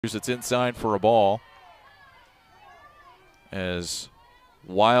It's inside for a ball as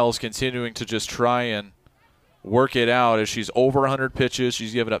Wiles continuing to just try and work it out as she's over 100 pitches.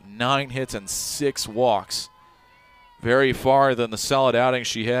 She's given up 9 hits and 6 walks. Very far than the solid outing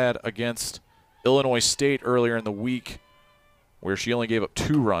she had against Illinois State earlier in the week where she only gave up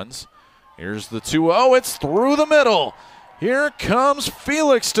 2 runs. Here's the 2-0. It's through the middle. Here comes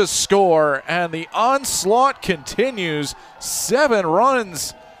Felix to score, and the onslaught continues. 7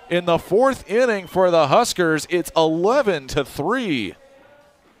 runs in the 4th inning for the Huskers. It's 11-3.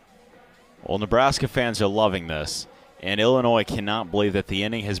 Well, Nebraska fans are loving this, and Illinois cannot believe that the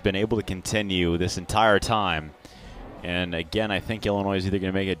inning has been able to continue this entire time. And again, I think Illinois is either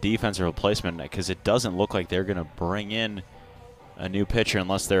going to make a defensive replacement because it doesn't look like they're going to bring in a new pitcher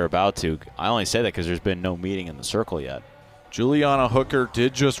unless they're about to. I only say that because there's been no meeting in the circle yet. Juliana Hooker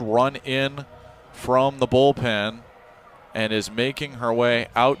did just run in from the bullpen and is making her way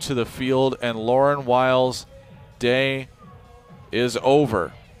out to the field, and Lauren Wiles' day is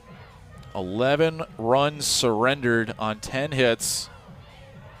over. 11 runs surrendered on 10 hits,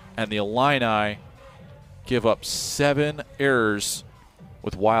 and the Illini give up 7 errors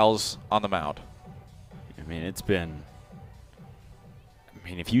with Wiles on the mound. I mean,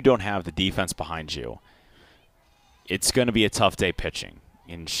 if you don't have the defense behind you, it's going to be a tough day pitching.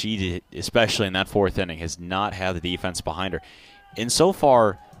 And she, especially in that 4th inning, has not had the defense behind her. And so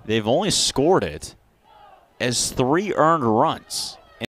far, they've only scored it as 3 earned runs.